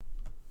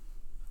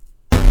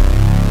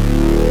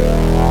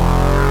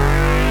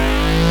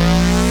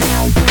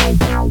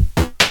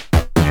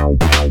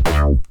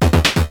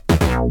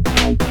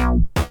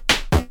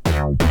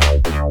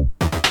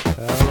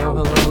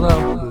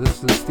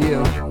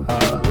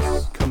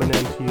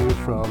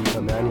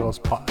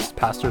Emmanuel's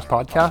Pastors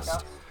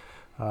Podcast.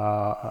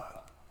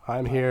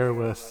 I'm here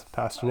with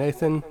Pastor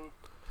Nathan.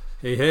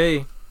 Hey,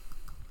 hey.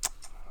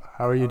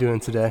 How are you doing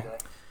today?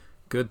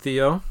 Good,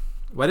 Theo.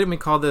 Why didn't we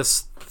call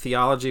this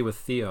Theology with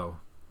Theo?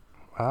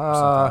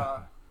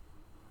 That's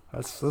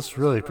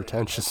really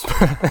pretentious.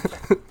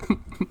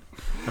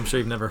 I'm sure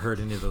you've never heard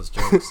any of those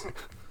jokes.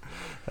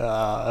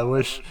 I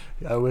wish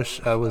I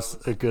was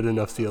a good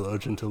enough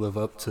theologian to live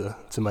up to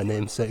my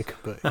namesake,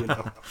 but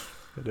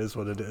it is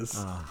what it is.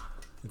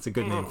 It's a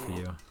good name for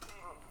you.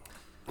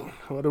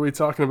 What are we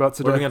talking about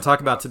today? What are we going to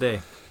talk about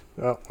today?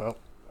 Let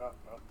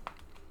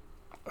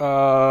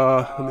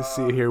me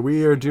see here.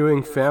 We are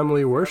doing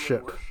family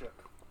worship.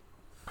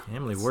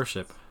 Family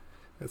worship.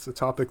 It's a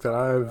topic that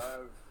I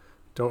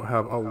don't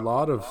have a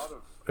lot of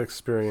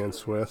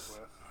experience with,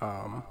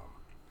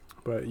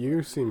 but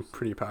you seem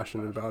pretty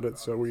passionate about it,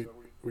 so we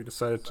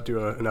decided to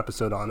do an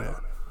episode on it.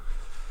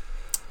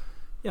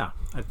 Yeah,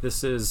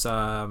 this is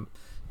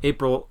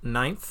April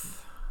 9th.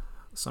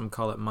 Some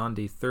call it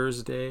Maundy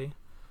Thursday.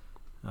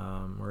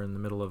 We're in the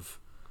middle of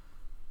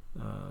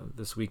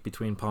this week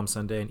between Palm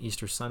Sunday and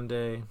Easter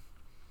Sunday.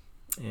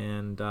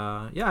 And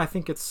I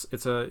think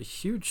it's a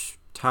huge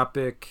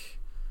topic.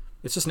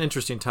 It's just an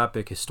interesting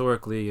topic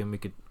historically,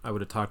 and I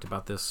would have talked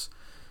about this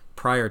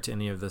prior to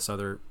any of this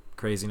other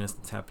craziness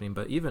that's happening,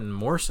 but even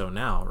more so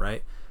now,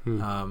 right?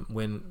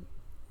 When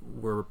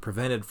we're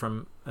prevented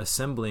from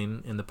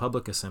assembling in the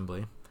public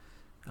assembly,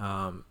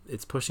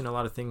 it's pushing a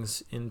lot of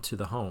things into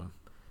the home.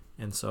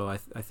 And so I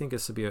think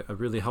this would be a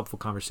really helpful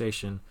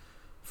conversation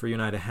for you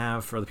and I to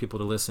have, for other people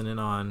to listen in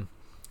on,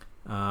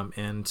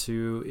 and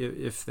to,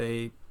 if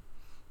they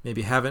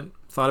maybe haven't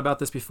thought about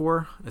this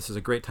before, this is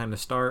a great time to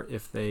start.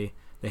 If they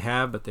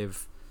have, but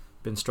they've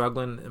been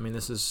struggling, I mean,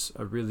 this is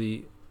a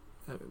really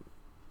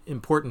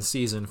important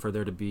season for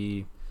there to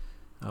be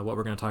what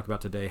we're going to talk about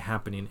today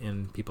happening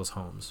in people's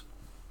homes.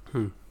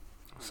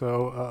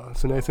 So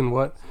Nathan,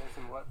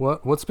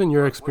 what's been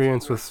your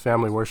experience with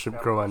family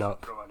worship growing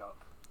up?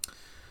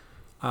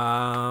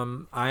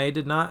 I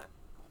did not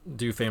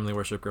do family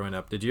worship growing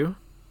up. Did you?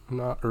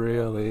 Not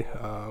really.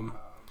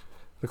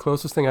 The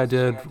closest thing I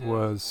did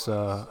was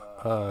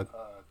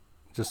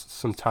just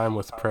some time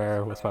with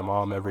prayer with my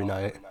mom every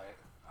night.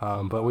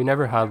 But we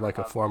never had like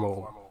a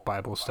formal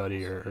Bible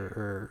study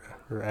or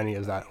any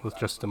of that. It was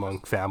just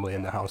among family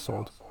in the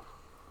household.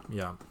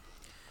 Yeah.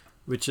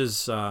 Which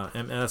is,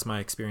 and that's my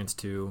experience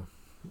too.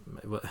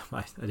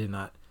 I did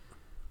not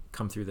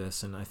come through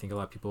this, and I think a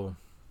lot of people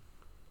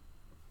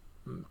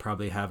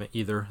probably haven't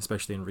either,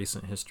 especially in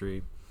recent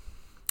history,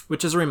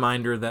 which is a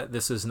reminder that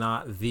this is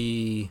not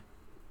the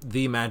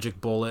magic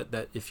bullet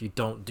that if you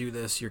don't do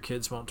this, your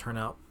kids won't turn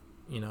out,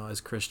 as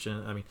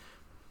Christian. I mean,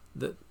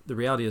 the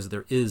reality is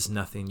there is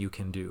nothing you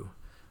can do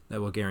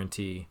that will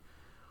guarantee,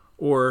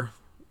 or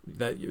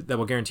that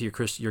will guarantee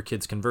your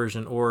kids'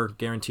 conversion, or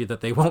guarantee that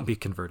they won't be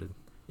converted.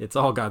 It's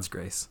all God's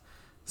grace.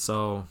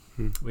 So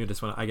I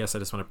just want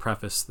to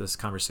preface this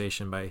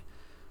conversation by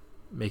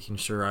making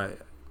sure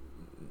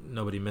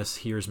nobody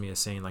mishears me as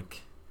saying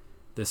like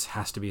this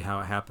has to be how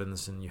it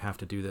happens and you have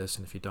to do this,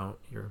 and if you don't,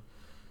 you're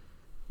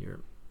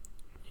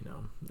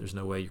there's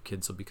no way your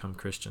kids will become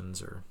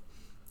Christians, or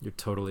you're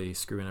totally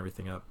screwing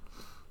everything up.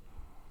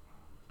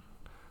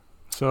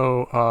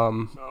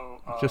 So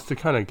just to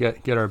kind of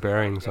get our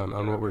bearings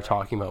on what we're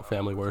talking about,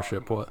 family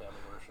worship, what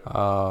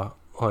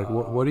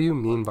do you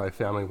mean by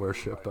family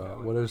worship?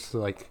 What is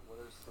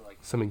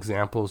some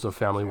examples of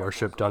family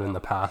worship done in the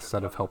past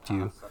that have helped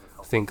you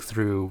think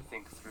through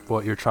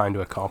what you're trying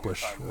to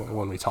accomplish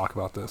when we talk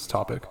about this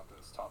topic?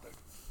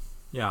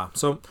 Yeah.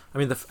 So, I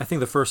mean, I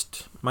think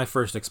my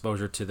first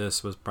exposure to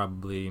this was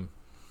probably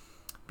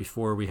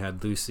before we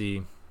had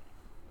Lucy.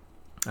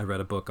 I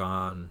read a book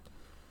on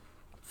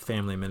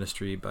family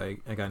ministry by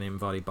a guy named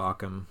Voddie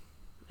Baucham,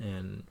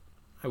 and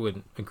I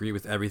wouldn't agree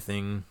with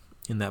everything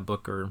in that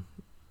book or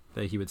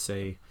that he would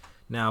say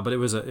now, but it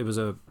was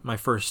my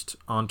first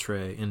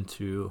entree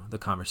into the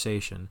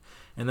conversation.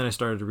 And then I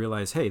started to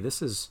realize, hey,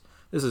 this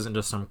isn't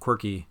just some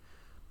quirky,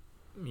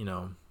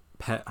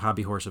 pet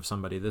hobby horse of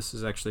somebody. This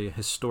is actually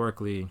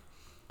historically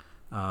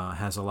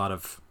has a lot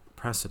of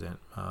precedent.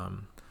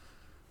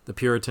 The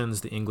Puritans,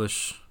 the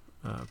English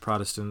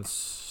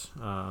Protestants,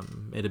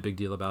 made a big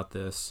deal about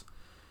this.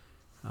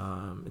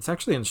 It's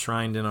actually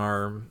enshrined in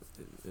our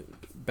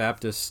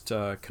Baptist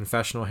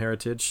confessional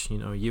heritage.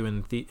 You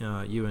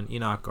and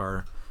Enoch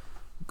are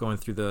going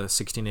through the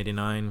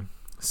 1689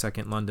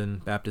 Second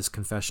London Baptist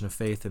Confession of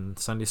Faith in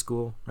Sunday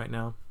school right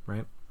now,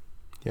 right?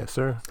 Yes,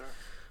 sir.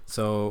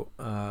 So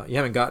you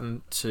haven't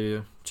gotten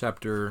to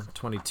chapter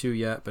 22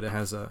 yet, but it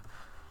has a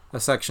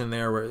section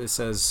there where it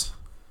says,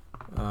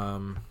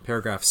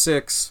 paragraph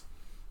 6,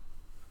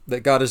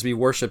 that God is to be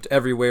worshipped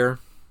everywhere,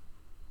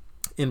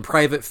 in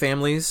private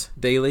families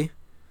daily,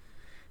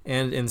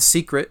 and in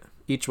secret,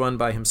 each one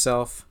by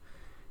himself,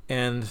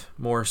 and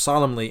more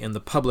solemnly in the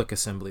public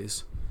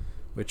assemblies,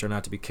 which are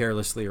not to be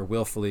carelessly or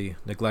willfully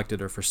neglected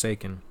or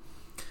forsaken.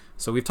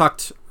 So we've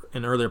talked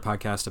in earlier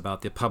podcast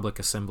about the public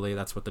assembly.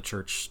 That's what the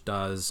church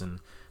does, and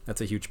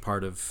that's a huge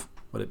part of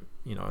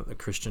the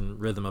Christian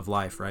rhythm of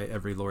life, right?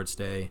 Every Lord's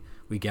Day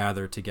we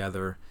gather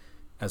together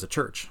as a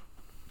church,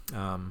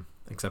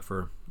 except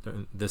for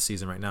this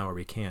season right now where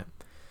we can't.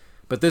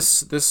 But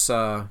this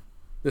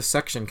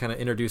section kind of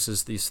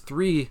introduces these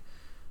three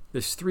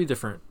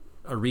different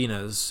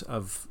arenas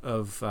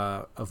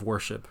of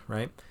worship,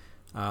 right?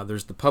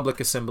 There's the public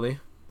assembly,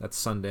 that's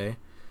Sunday,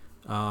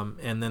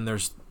 and then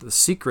there's the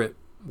secret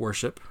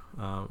worship.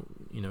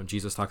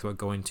 Jesus talked about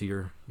going to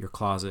your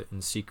closet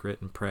in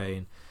secret and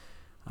pray,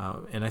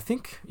 and I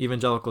think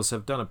evangelicals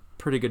have done a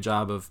pretty good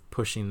job of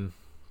pushing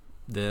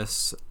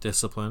this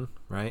discipline,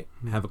 right?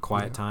 Have a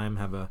quiet time,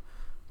 have a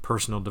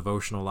personal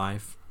devotional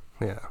life.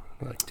 Yeah,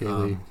 like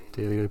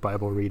daily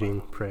Bible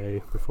reading,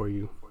 pray before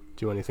you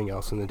do anything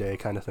else in the day,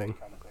 kind of thing.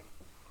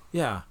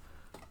 Yeah,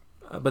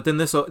 but then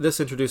this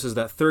introduces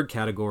that third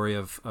category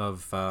of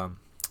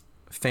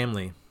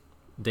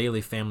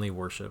daily family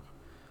worship.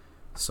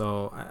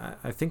 So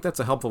I think that's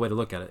a helpful way to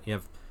look at it. You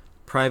have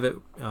private,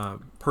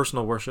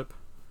 personal worship.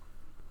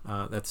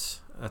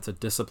 That's a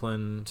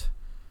disciplined.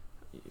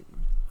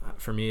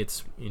 For me,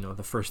 it's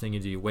the first thing you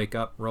do. You wake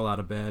up, roll out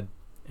of bed,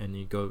 and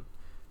you go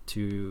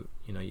to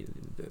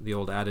the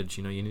old adage.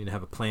 You need to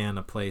have a plan,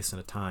 a place, and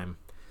a time.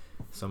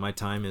 So my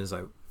time is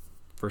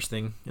first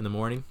thing in the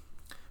morning.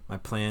 My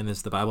plan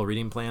is the Bible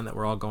reading plan that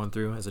we're all going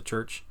through as a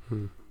church,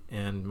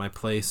 and my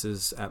place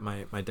is at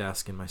my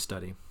desk in my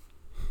study.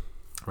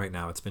 Right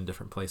now, it's been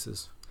different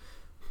places,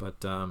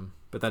 but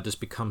that just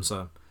becomes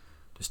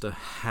just a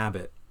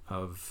habit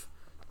of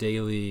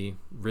daily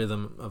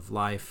rhythm of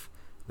life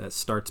that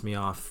starts me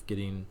off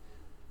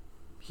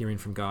hearing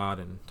from God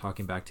and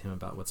talking back to Him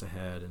about what's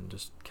ahead and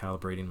just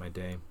calibrating my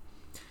day.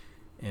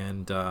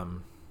 And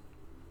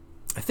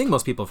I think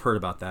most people have heard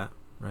about that,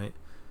 right?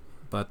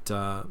 But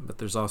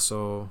there's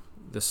also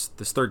this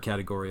third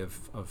category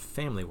of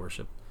family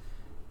worship,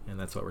 and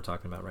that's what we're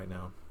talking about right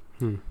now.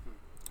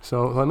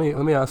 So let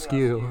me ask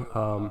you,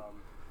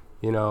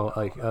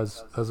 like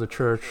as a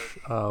church,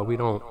 we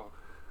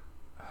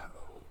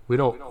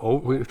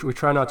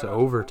try not to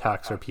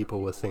overtax our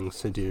people with things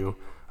to do,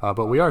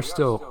 but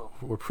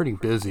we're pretty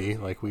busy.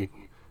 Like when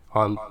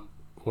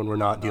we're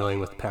not dealing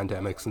with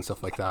pandemics and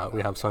stuff like that,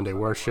 we have Sunday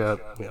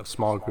worship, we have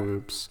small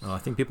groups. I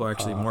think people are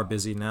actually more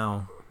busy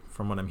now,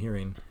 from what I'm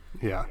hearing.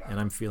 Yeah, and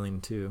I'm feeling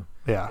too.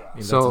 Yeah,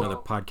 that's another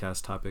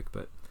podcast topic,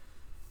 but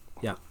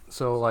yeah.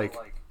 So like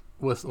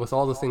with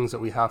all the things that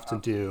we have to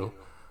do,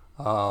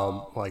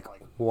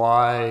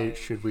 why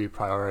should we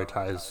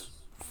prioritize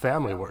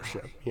family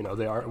worship? We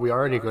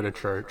already go to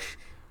church,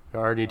 we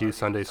already do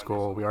Sunday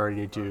school, we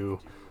already do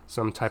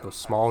some type of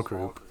small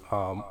group.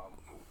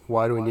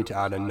 Why do we need to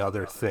add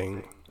another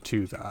thing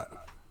to that?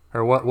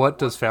 Or what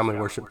does family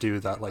worship do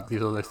that like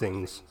these other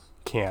things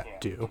can't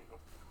do?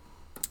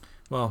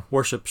 Well,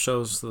 worship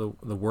shows the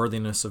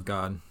worthiness of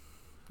God,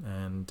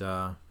 and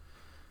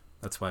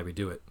that's why we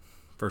do it,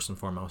 first and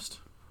foremost,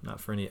 not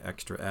for any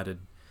extra added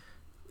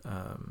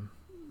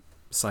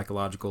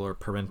psychological or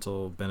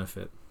parental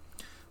benefit.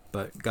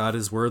 But God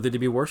is worthy to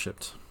be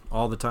worshipped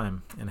all the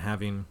time, and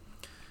having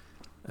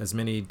as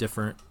many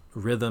different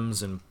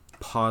rhythms and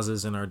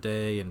pauses in our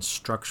day and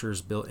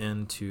structures built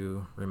in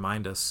to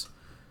remind us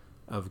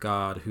of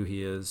God, who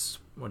He is,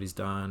 what He's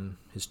done,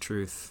 His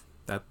truth,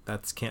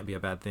 that can't be a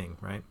bad thing,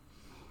 right?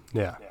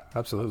 Yeah,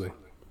 absolutely.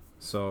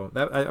 So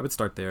that I would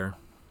start there.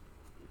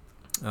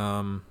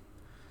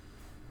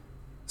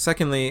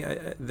 Secondly,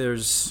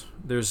 there's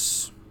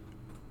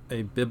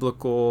a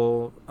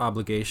biblical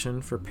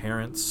obligation for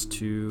parents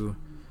to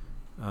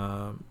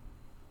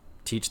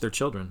teach their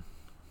children,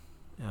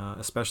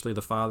 especially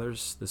the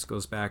fathers. This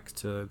goes back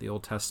to the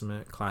Old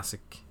Testament.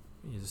 Classic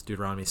is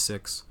Deuteronomy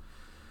 6.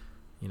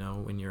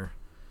 When you're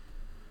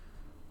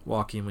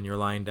walking, when you're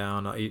lying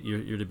down,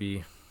 you're to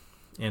be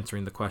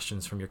answering the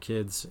questions from your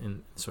kids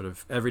in sort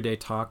of everyday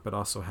talk, but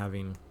also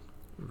having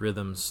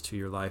rhythms to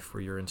your life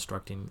where you're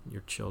instructing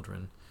your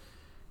children.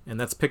 And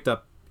that's picked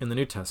up in the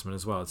New Testament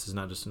as well. This is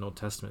not just an Old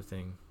Testament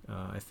thing.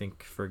 I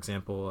think, for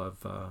example,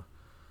 of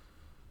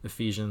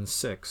Ephesians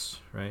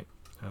 6, right?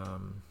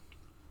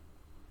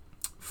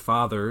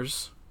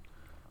 Fathers,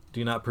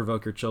 do not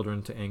provoke your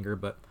children to anger,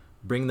 but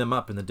bring them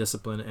up in the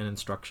discipline and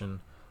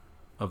instruction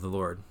of the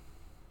Lord.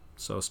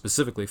 So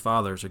specifically,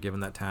 fathers are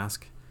given that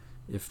task.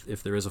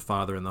 If there is a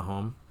father in the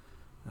home,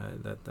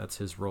 that's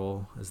his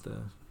role as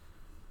the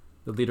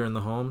leader in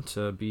the home,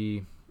 to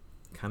be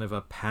kind of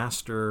a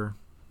pastor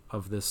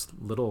of this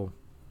little,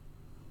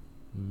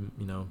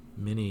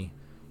 mini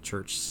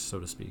church, so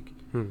to speak.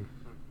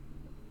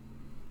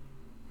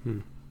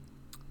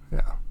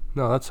 Yeah.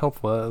 No, that's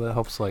helpful. That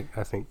helps, I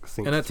think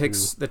think. And that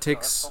takes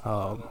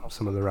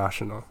some of the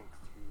rational.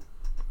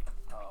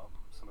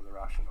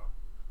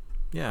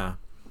 Yeah.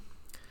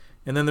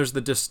 And then there's the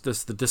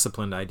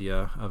disciplined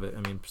idea of it. I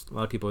mean, a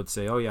lot of people would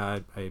say, "Oh yeah,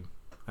 I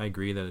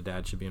agree that a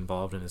dad should be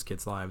involved in his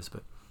kids' lives,"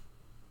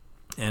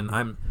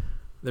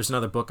 there's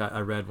another book I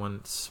read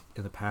once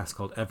in the past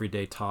called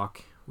Everyday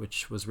Talk,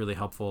 which was really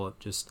helpful.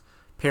 Just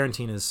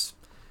parenting is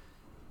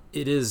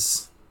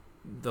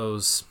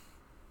those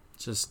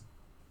just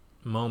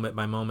moment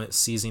by moment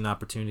seizing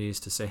opportunities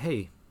to say,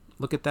 hey,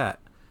 look at that.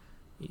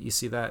 You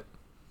see that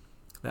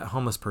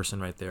homeless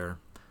person right there.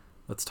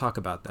 Let's talk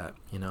about that,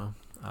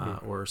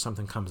 or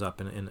something comes up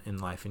in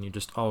life, and you're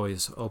just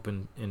always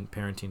open in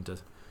parenting to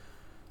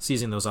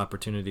seizing those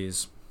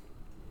opportunities.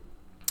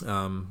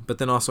 But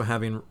then also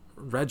having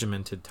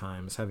regimented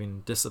times,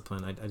 having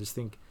discipline. I just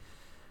think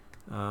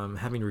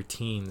having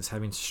routines,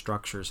 having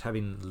structures,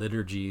 having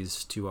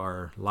liturgies to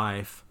our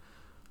life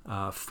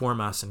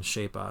form us and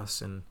shape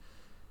us, and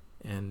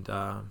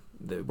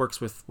it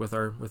works with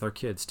our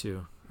kids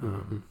too.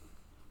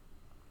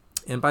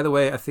 And by the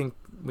way, I think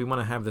we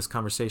want to have this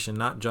conversation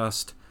not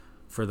just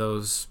for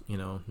those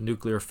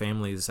nuclear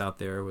families out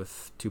there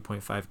with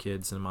 2.5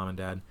 kids and a mom and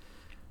dad.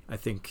 I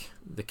think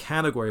the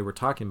category we're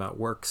talking about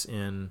works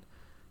in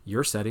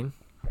your setting,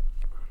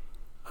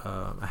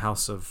 a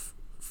house of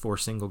 4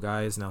 single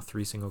guys, now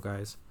 3 single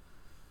guys,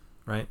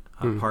 right?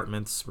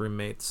 Apartments,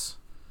 roommates,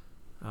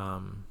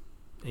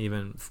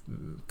 even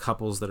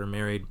couples that are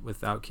married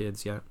without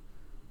kids yet.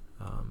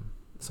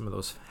 Some of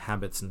those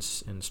habits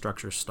and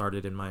structures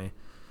started in my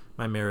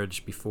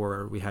marriage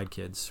before we had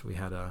kids. We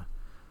had a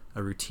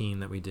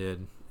routine that we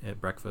did at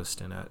breakfast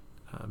and at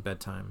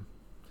bedtime.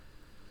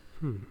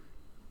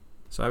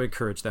 So I would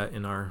encourage that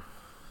in our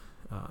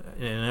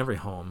in every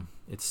home.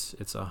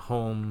 It's a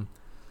home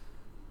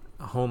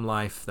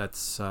life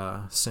that's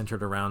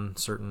centered around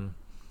certain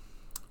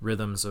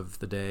rhythms of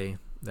the day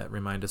that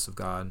remind us of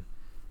God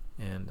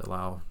and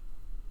allow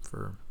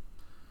for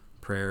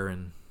prayer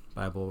and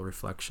Bible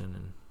reflection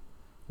and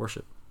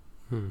worship.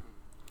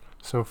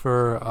 So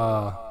for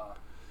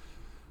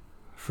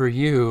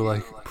you,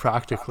 like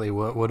practically,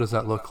 what does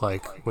that look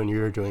like when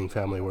you're doing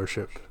family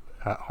worship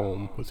at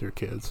home with your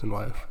kids and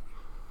wife?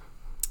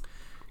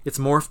 It's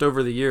morphed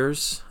over the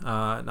years.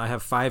 I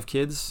have 5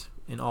 kids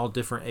in all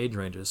different age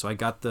ranges. So I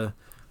got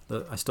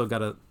I still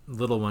got a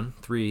little one,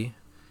 3,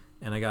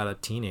 and I got a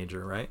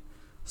teenager, right?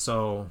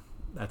 So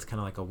that's kind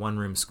of like a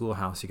one-room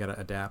schoolhouse. You got to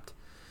adapt.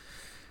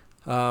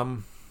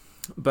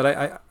 But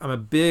I'm a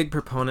big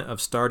proponent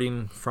of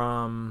starting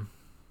from,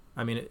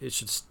 it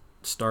should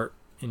start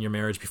in your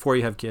marriage before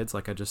you have kids,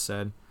 like I just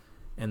said,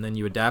 and then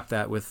you adapt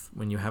that with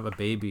when you have a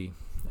baby.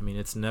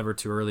 It's never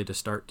too early to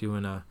start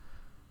doing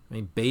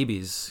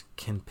babies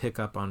can pick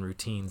up on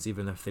routines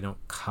even if they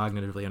don't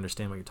cognitively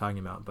understand what you're talking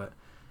about, but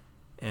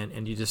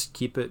and you just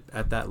keep it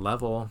at that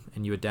level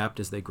and you adapt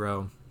as they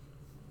grow.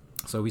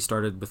 So we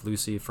started with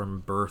Lucy from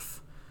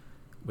birth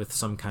with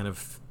some kind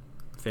of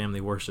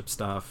family worship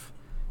stuff,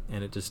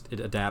 and it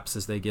adapts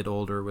as they get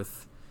older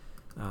with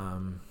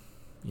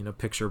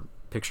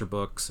picture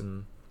books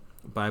and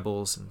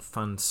Bibles and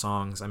fun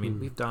songs.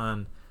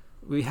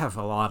 We have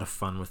a lot of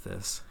fun with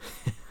this.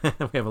 It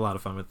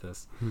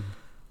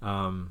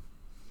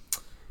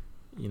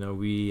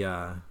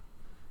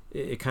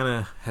kind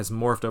of has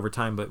morphed over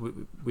time, but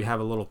we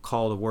have a little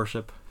call to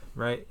worship,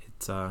 right?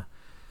 It's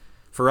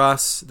for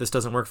us, this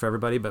doesn't work for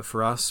everybody, but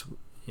for us,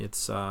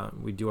 it's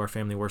we do our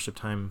family worship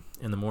time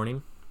in the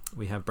morning.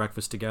 We have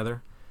breakfast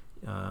together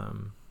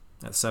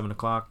at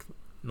 7:00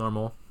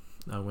 normal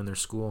when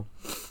there's school.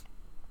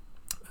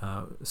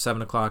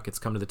 7:00, it's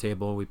come to the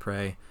table, we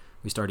pray,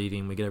 we start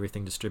eating, we get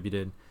everything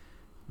distributed,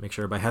 make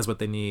sure everybody has what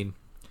they need,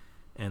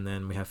 and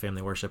then we have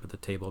family worship at the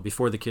table.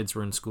 Before the kids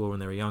were in school, when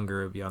they were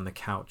younger, it would be on the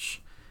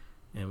couch,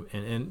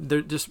 and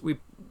they're just, we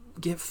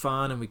get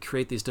fun and we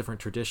create these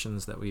different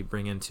traditions that we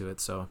bring into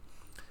it. So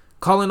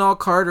calling all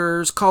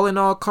Carters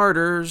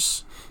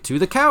to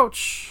the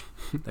couch.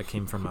 That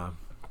came from a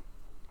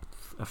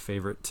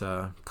favorite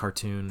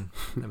cartoon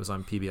that was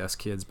on PBS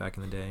Kids back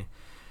in the day.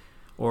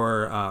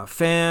 Or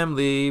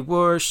family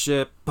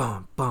worship,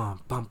 bum,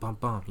 bum, bum, bum,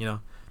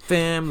 bum,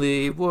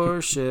 family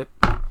worship.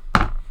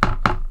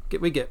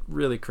 We get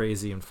really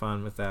crazy and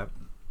fun with that.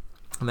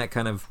 And that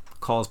kind of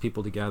calls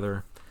people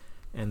together.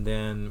 And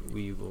then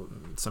we will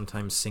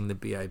sometimes sing the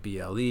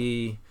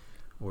Bible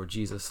or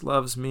Jesus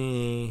Loves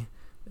Me.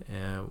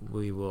 And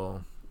we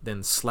will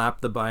then slap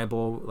the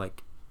Bible,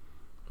 like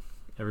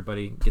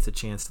everybody gets a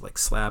chance to like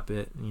slap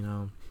it,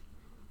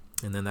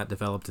 And then that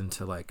developed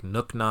into like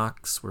nook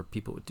knocks, where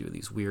people would do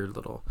these weird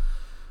little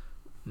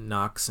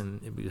knocks,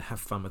 and we'd have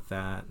fun with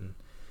that and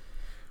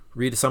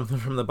read something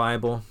from the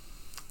Bible.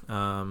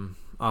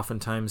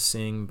 Oftentimes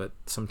sing, but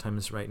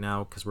sometimes right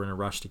now, because we're in a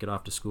rush to get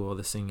off to school,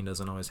 the singing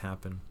doesn't always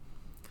happen.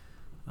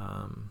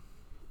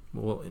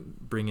 We'll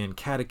bring in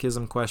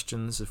catechism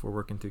questions if we're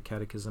working through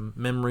catechism.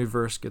 Memory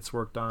verse gets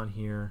worked on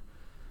here.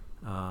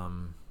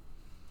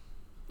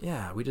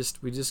 We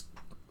just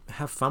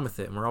have fun with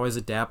it, and we're always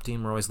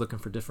adapting. We're always looking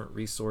for different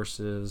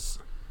resources,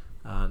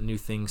 new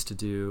things to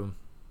do,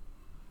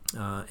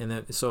 and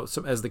then so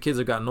as the kids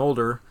have gotten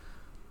older,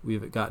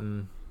 we've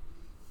gotten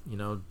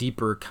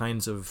deeper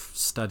kinds of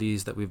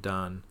studies that we've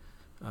done,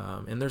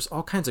 and there's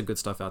all kinds of good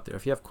stuff out there.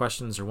 If you have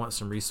questions or want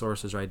some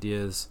resources or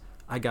ideas,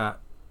 I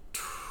got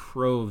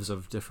troves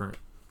of different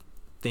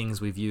things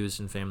we've used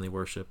in family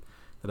worship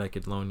that I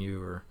could loan you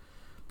or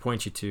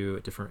point you to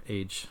at different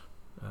age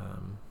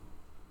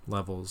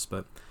levels.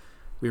 But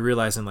we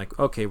realizing like,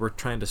 okay, we're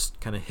trying to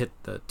kind of hit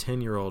the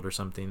 10-year-old or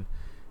something,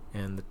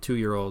 and the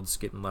 2-year-old's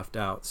getting left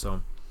out.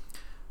 So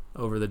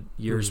over the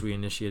years, we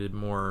initiated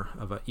more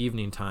of an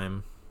evening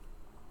time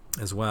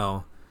as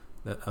well,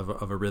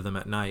 of a rhythm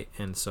at night.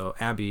 And so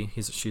Abby,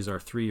 she's our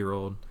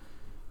 3-year-old.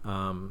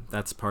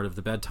 That's part of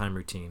the bedtime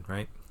routine,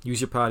 right? Use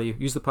the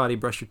potty,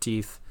 brush your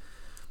teeth.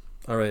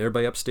 All right,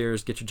 everybody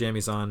upstairs, get your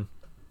jammies on.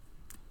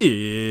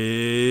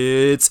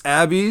 It's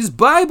Abby's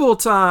Bible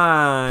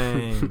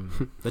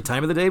time. The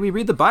time of the day we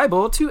read the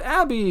Bible to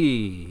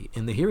Abby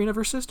in the hearing of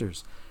her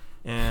sisters.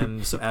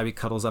 And so Abby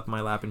cuddles up in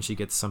my lap, and she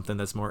gets something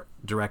that's more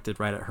directed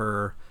right at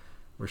her,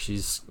 where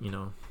she's,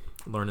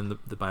 learning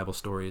the Bible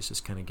stories,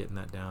 just kind of getting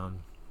that down.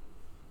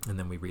 And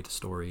then we read a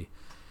story,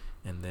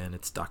 and then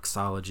it's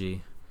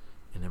doxology,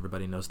 and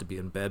everybody knows to be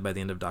in bed by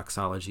the end of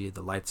doxology.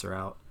 The lights are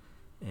out,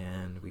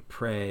 and we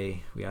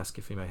pray. We ask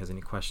if anybody has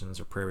any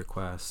questions or prayer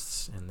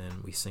requests, and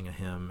then we sing a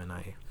hymn, and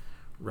I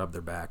rub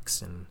their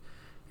backs, and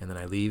then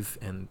I leave,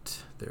 and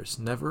there's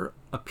never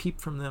a peep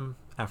from them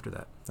after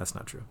that. That's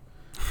not true.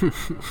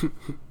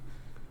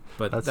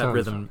 But that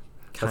rhythm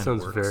kind of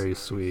works. That sounds very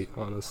sweet,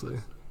 honestly.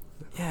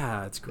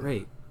 Yeah, it's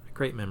great.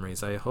 Great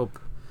memories. I hope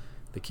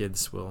the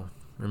kids will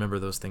remember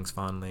those things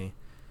fondly.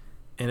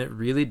 And it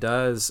really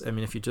does. I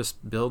mean, if you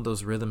just build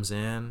those rhythms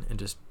in and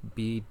just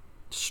be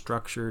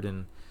structured,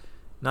 and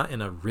not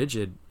in a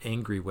rigid,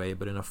 angry way,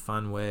 but in a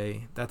fun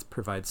way, that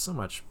provides so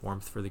much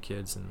warmth for the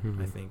kids.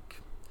 And I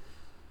think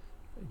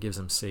it gives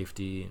them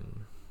safety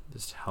and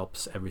just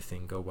helps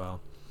everything go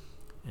well.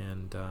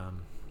 And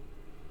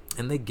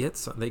they get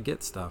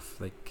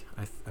stuff. Like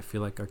I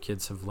feel like our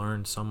kids have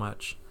learned so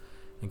much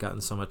and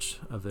gotten so much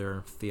of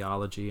their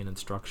theology and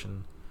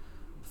instruction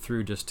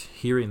through just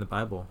hearing the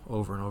Bible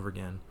over and over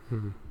again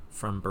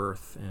from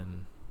birth.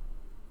 And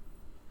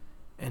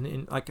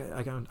in,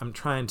 I'm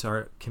trying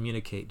to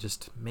communicate,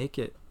 just make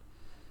it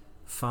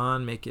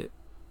fun, make it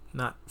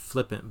not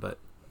flippant, but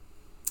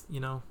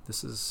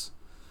this is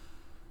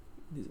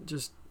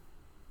just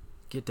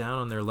get down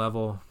on their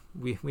level.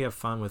 We have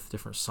fun with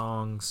different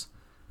songs.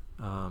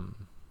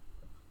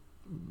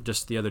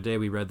 Just the other day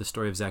we read the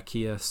story of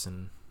Zacchaeus,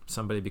 and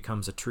somebody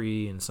becomes a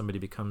tree, and somebody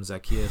becomes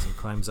Zacchaeus and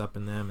climbs up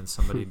in them, and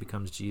somebody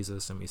becomes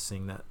Jesus, and we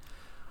sing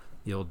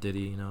the old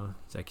ditty,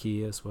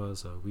 Zacchaeus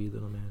was a wee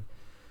little man.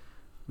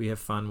 We have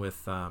fun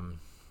with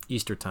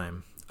Easter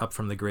time. Up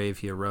from the grave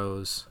he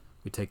arose.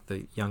 We take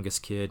the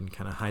youngest kid and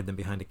kind of hide them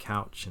behind a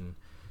couch, and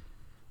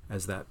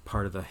as that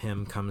part of the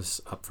hymn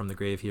comes up from the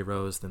grave he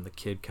arose, then the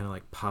kid kind of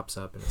like pops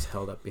up and is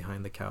held up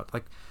behind the couch.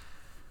 Like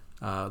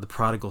the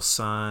prodigal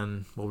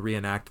son, will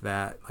reenact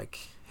that,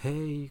 like,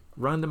 hey,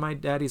 run to my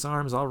daddy's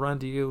arms, I'll run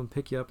to you and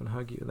pick you up and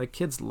hug you. Like,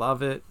 kids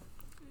love it,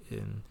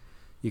 and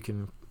you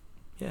can,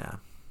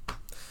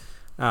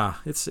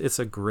 it's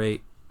a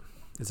great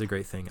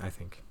thing. I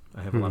think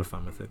I have a lot of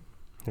fun with it.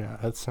 Yeah,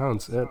 it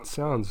sounds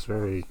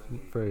very,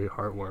 very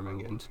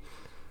heartwarming, and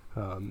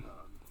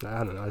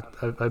I don't know.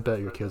 I bet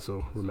your kids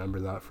will remember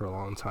that for a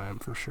long time,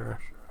 for sure.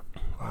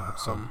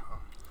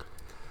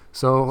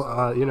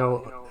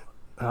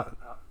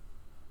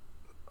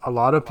 A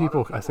lot of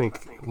people, I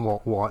think,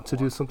 won't want to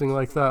do something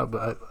like that,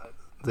 but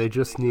they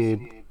just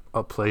need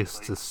a place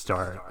to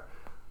start.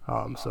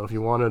 So if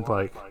you wanted,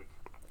 like,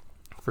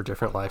 for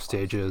different life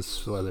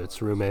stages, whether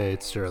it's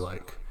roommates or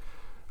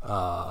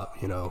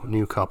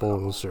new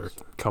couples or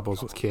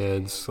couples with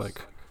kids,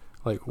 like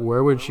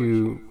where would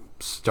you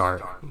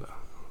start?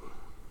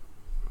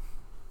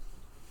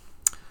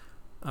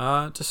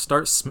 Just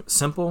start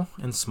simple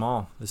and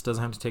small. This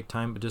doesn't have to take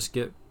time, but just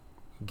get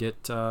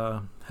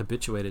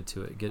habituated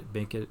to it.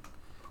 Make it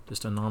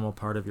just a normal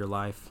part of your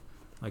life,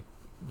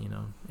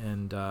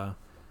 and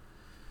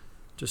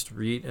just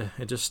read.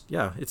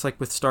 It's like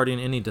with starting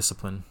any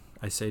discipline.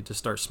 I say just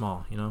start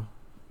small.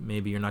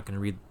 Maybe you're not going to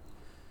read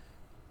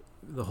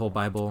the whole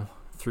Bible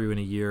through in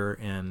a year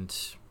and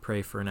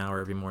pray for an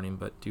hour every morning,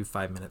 but do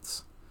 5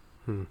 minutes.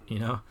 And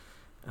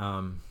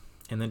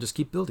then just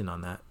keep building on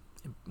that.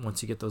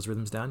 Once you get those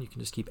rhythms down, you can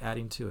just keep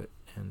adding to it.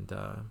 And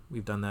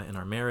we've done that in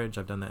our marriage.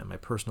 I've done that in my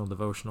personal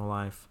devotional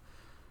life.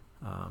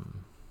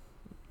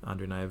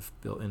 Andre and I have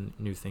built in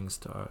new things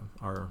to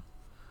our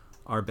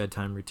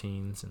bedtime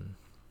routines. And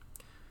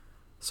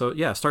so,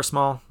 start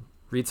small,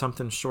 read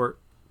something short,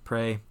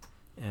 pray,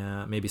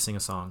 maybe sing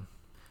a song.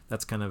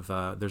 That's kind of,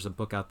 there's a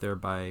book out there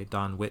by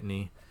Don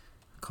Whitney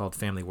called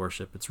Family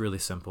Worship. It's really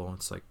simple.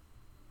 It's like,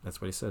 that's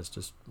what he says.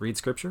 Just read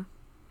scripture,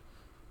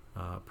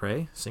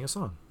 pray, sing a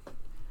song.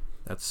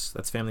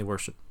 That's family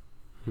worship.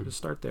 Just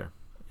start there.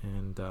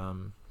 And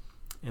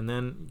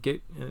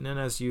then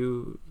as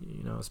you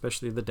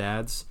especially the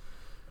dads,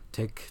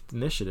 take the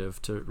initiative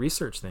to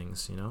research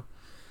things,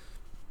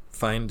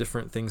 find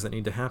different things that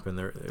need to happen.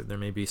 There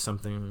may be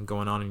something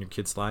going on in your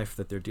kid's life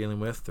that they're dealing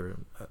with, or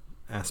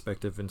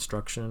aspect of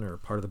instruction or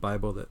part of the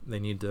Bible that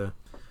you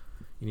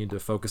need to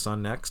focus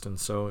on next. And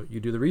so you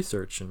do the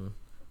research and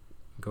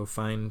go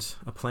find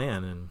a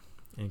plan,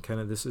 and kind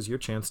of, this is your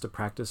chance to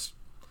practice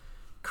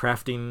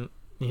crafting,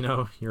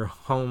 your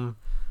home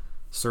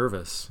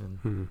service,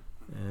 and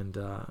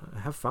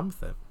have fun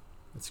with it.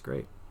 It's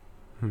great.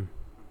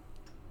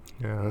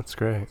 Yeah, that's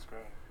great.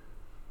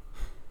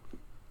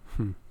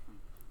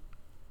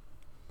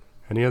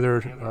 Any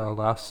other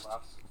last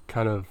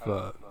kind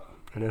of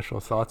initial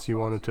thoughts you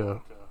wanted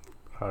to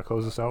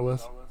close us out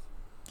with?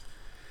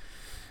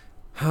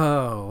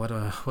 Oh, what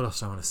else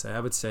do I want to say? I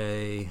would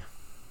say,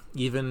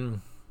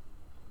 even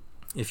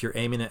if you're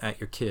aiming it at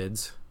your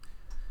kids,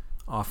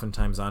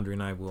 oftentimes Andre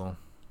and I will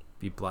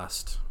be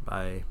blessed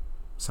by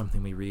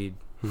something we read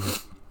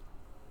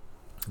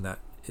that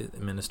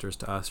it ministers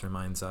to us,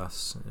 reminds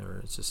us,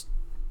 or it's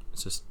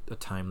just a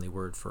timely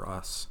word for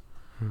us.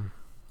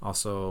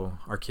 Also,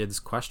 our kids'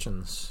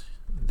 questions,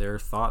 their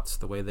thoughts,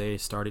 the way they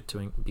started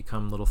to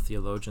become little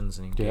theologians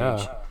and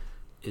engage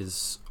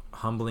is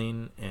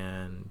humbling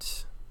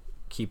and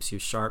keeps you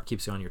sharp,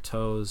 keeps you on your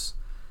toes.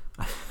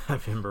 I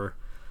remember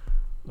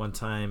one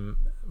time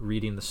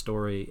reading the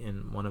story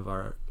in one of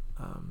our,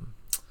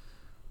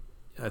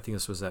 I think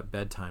this was at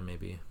bedtime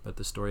maybe, but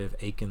the story of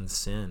Achan's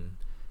sin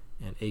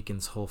and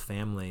Achan's whole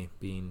family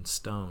being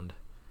stoned.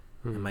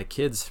 And my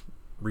kids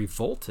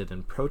revolted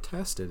and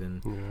protested,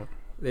 and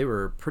they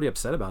were pretty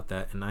upset about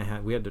that.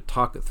 And we had to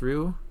talk it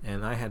through,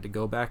 and I had to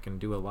go back and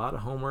do a lot of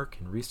homework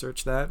and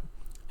research that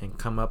and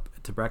come up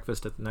to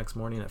breakfast at the next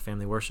morning at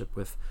family worship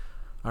with,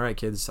 all right,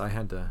 kids, I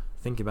had to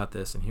think about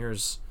this, and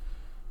here's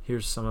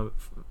some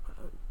of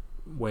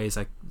ways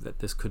that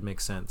this could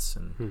make sense,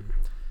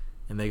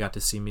 and they got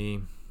to see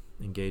me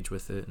engage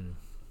with it, and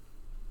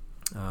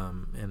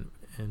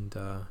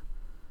I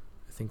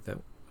think that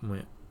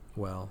went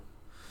well.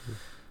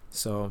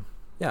 So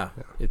yeah,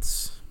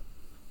 it's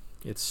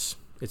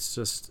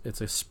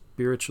a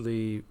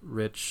spiritually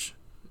rich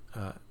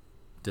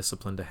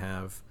discipline to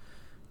have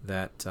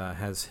that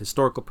has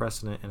historical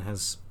precedent and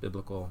has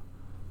biblical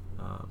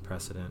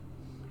precedent,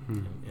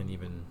 and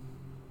even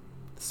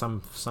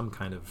some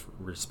kind of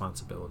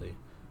responsibility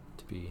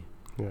to be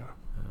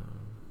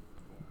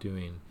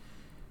doing,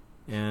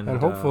 and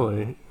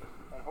hopefully,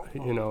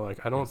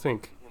 like, I don't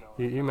think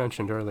you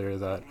mentioned earlier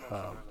that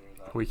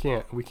we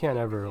can't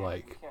ever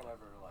like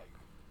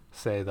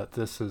say that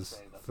this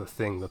is the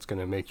thing that's going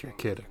to make your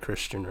kid a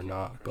Christian or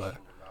not, but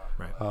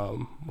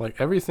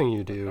like everything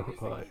you do,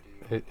 like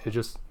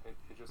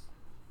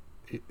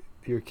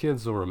your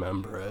kids will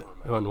remember it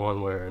in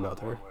one way or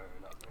another,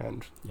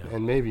 and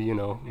maybe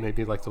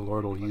maybe like the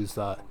Lord will use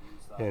that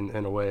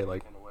in a way,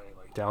 like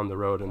down the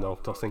road, and they'll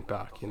think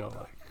back,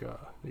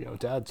 like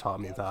Dad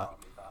taught me that,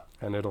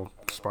 and it'll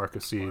spark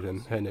a seed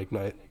and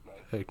ignite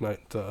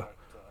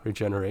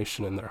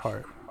regeneration in their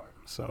heart.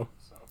 So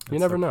you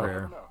never know.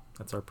 Prayer.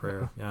 That's our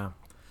prayer. Yeah.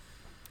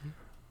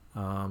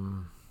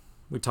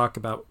 We talk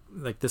about,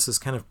 like, this is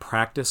kind of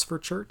practice for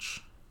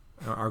church.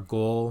 Our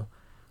goal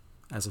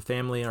as a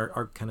family,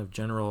 our kind of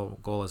general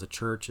goal as a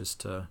church is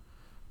to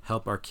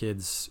help our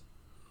kids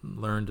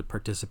learn to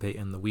participate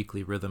in the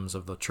weekly rhythms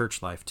of the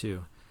church life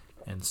too.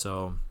 And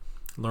so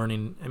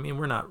learning, I mean,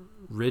 we're not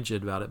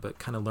rigid about it, but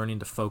kind of learning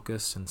to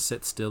focus and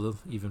sit still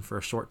even for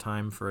a short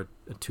time for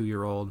a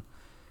 2-year-old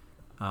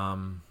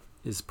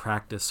is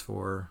practice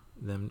for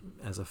them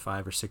as a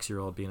 5 or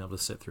 6-year-old, being able to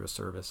sit through a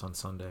service on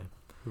Sunday.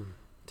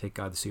 Take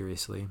God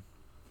seriously.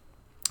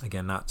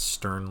 Again, not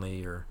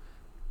sternly or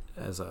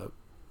as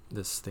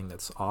this thing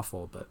that's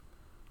awful,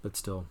 but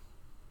still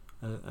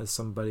as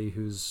somebody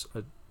who's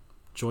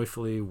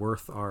joyfully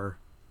worth our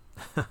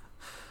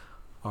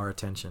our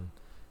attention.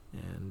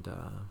 And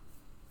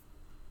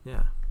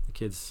the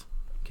kids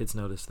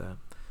notice that.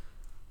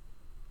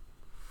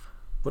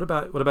 What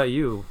about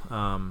you?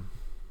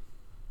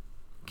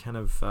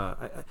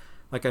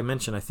 Like I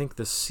mentioned, I think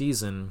this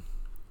season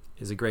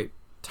is a great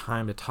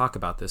time to talk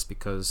about this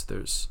because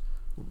there's,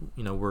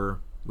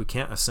 we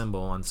can't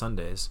assemble on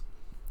Sundays.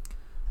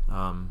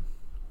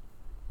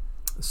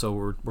 So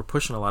we're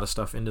pushing a lot of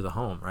stuff into the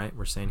home, right?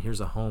 We're saying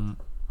here's a home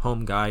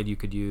guide you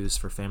could use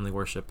for family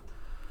worship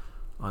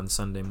on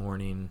Sunday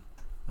morning.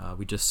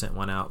 We just sent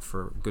one out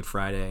for Good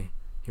Friday.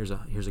 Here's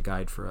a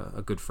guide for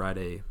a Good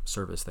Friday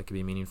service that could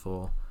be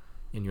meaningful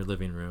in your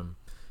living room.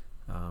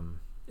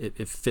 It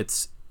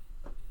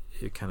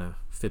kind of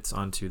fits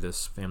onto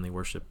this family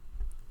worship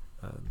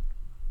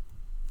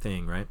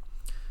thing, right?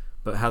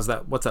 But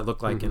what's that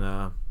look like in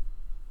a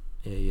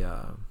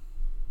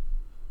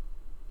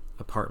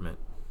apartment?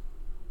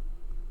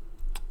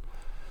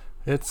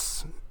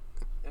 It's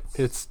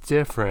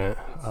different.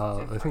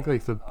 I think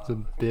like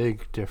the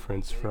big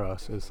difference for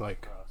us is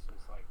like,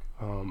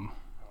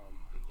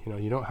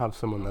 you don't have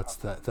someone that's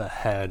the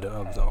head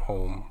of the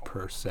home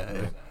per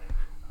se.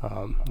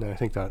 And I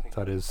think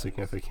that is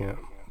significant.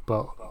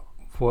 But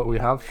what we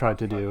have tried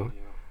to do,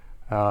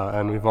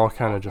 and we've all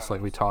kind of just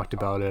like, we talked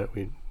about it,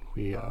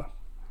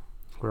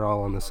 we're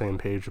all on the same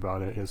page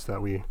about it, is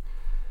that we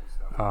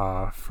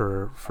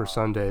for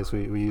Sundays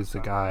we use the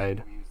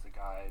guide,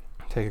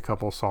 take a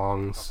couple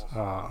songs,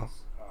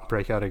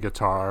 break out a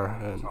guitar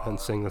and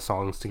sing the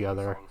songs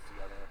together.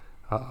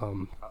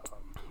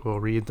 We'll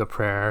read the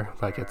prayer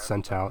that gets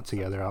sent out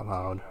together out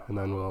loud, and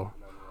then we'll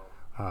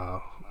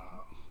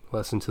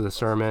listen to the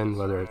sermon,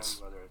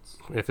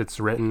 if it's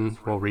written,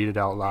 we'll read it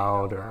out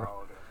loud, or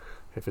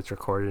if it's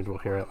recorded, we'll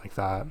hear it like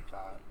that.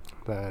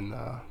 Then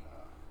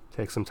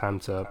take some time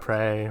to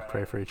pray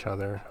for each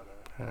other,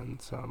 and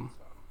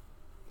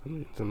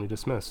then we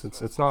dismiss.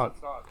 It's not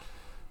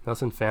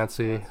nothing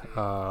fancy.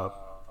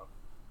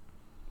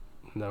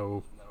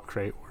 No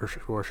great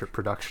worship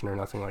production or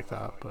nothing like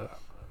that, but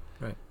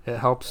Right. it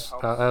helps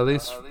at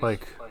least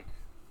like.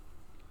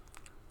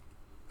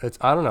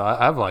 I don't know.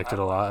 I've liked it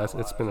a lot.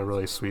 It's been a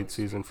really sweet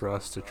season for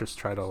us to just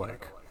try to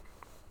like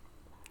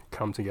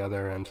come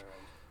together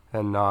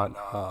and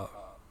not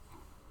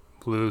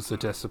lose the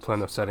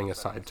discipline of setting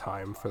aside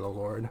time for the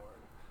Lord.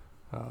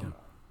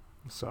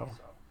 So.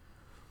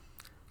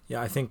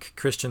 Yeah, I think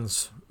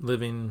Christians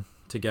living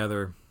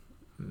together,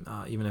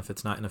 even if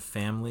it's not in a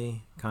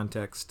family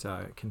context,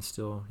 you can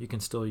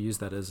still use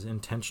that as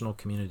intentional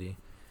community,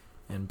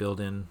 and build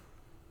in,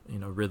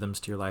 rhythms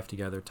to your life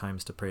together,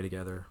 times to pray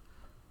together,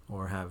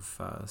 or have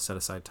set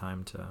aside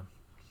time to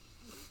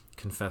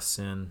confess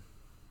sin.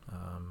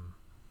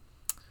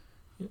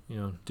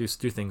 Do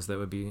things that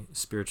would be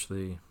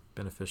spiritually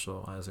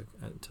beneficial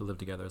to live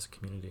together as a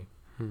community,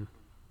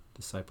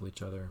 disciple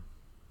each other.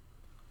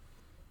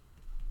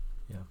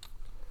 Yeah,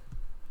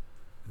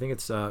 I think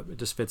it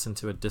just fits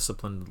into a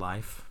disciplined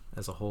life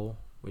as a whole,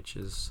 which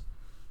is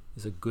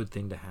a good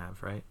thing to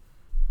have, right?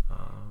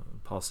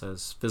 Paul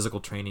says physical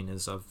training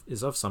is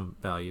of some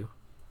value,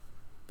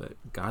 but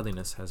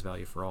godliness has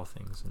value for all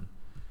things, and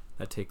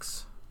that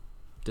takes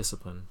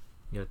discipline.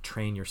 You got to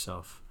train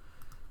yourself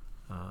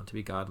to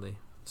be godly.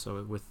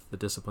 So with the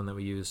discipline that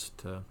we use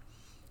to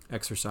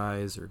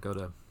exercise or go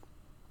to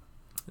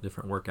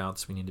different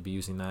workouts, we need to be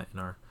using that in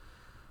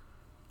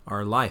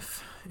our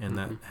life, and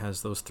that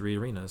has those three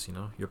arenas.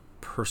 Your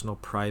personal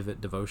private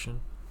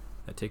devotion,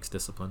 that takes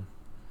discipline,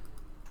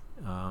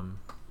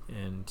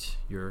 and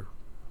your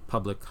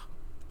public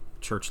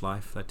church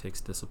life, that takes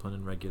discipline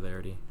and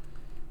regularity.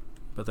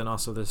 But then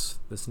also this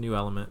new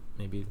element,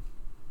 maybe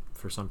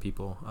for some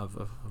people, of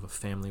a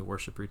family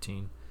worship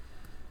routine.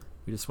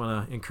 We just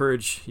want to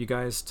encourage you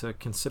guys to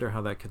consider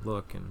how that could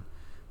look, and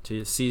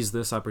to seize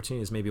this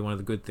opportunity. Is maybe one of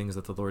the good things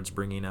that the Lord's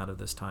bringing out of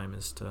this time,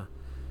 is to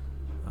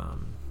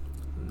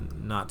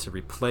not to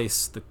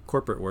replace the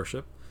corporate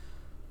worship,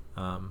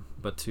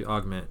 but to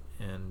augment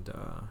and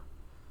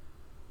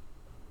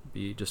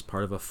be just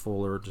part of a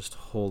fuller, just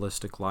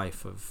holistic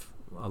life, of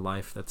a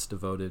life that's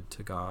devoted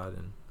to God,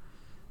 and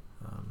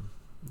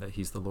that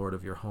He's the Lord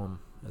of your home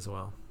as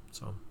well.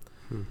 So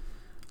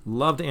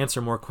love to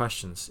answer more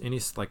questions. Any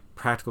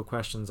practical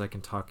questions, I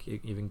can talk,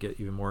 get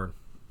even more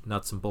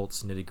nuts and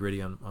bolts, nitty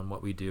gritty on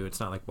what we do. It's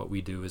not like what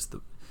we do is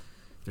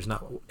there's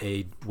not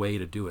a way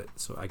to do it.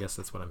 So I guess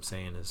that's what I'm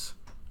saying, is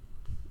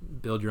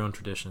build your own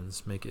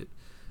traditions, make it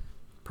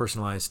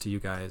personalized to you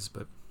guys,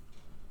 but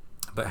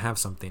have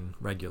something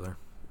regular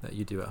that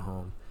you do at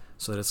home,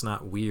 so that it's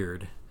not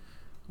weird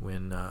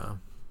when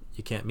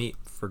you can't meet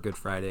for Good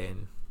Friday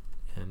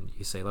and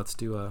you say, let's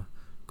do a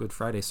Good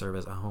Friday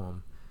service at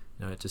home.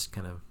 It just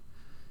kind of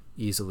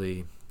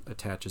easily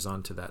attaches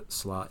onto that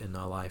slot in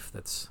a life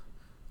that's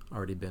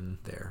already been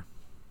there.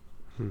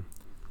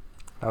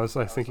 I was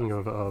thinking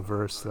of a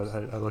verse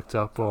that I looked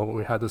up while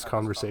we had this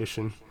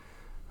conversation.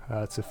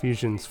 It's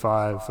Ephesians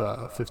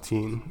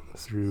 5:15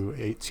 through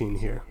 18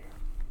 here.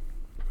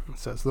 It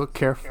says, "Look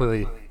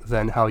carefully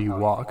then how you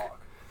walk,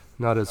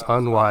 not as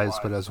unwise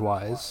but as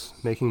wise,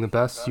 making the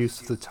best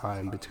use of the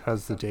time,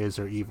 because the days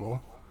are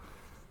evil.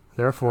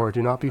 Therefore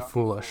do not be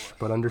foolish,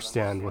 but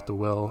understand what the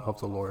will of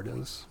the Lord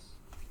is."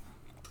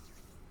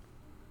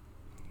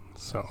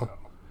 So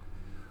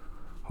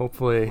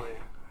hopefully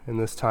in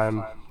this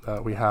time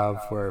that we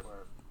have, where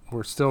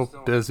we're still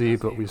busy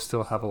but we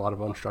still have a lot of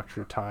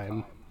unstructured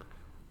time,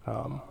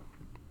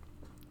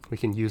 we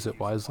can use it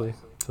wisely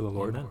to the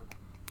Lord. Amen.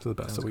 To the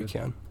best Sounds that we good.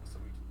 can.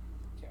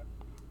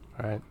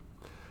 All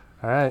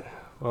right.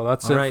 Well,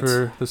 that's it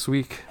for this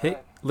week. Hey,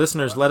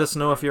 listeners, let us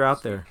know if you're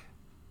out there.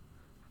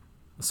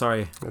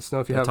 Sorry, Let us know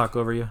if did you I have. talk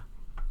over you?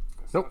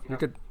 Nope, you're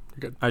good.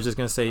 You're good. I was just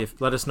going to say,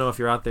 let us know if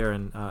you're out there,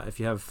 and if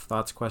you have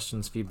thoughts,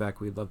 questions, feedback,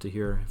 we'd love to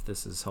hear if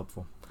this is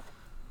helpful.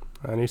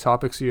 Any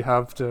topics you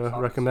have to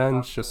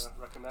recommend, just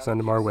send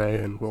them our way,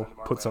 and we'll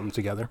put something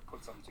together.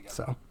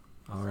 So,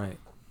 All right.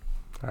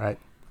 all right.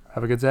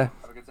 Have a good day.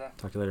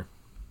 Talk to you later.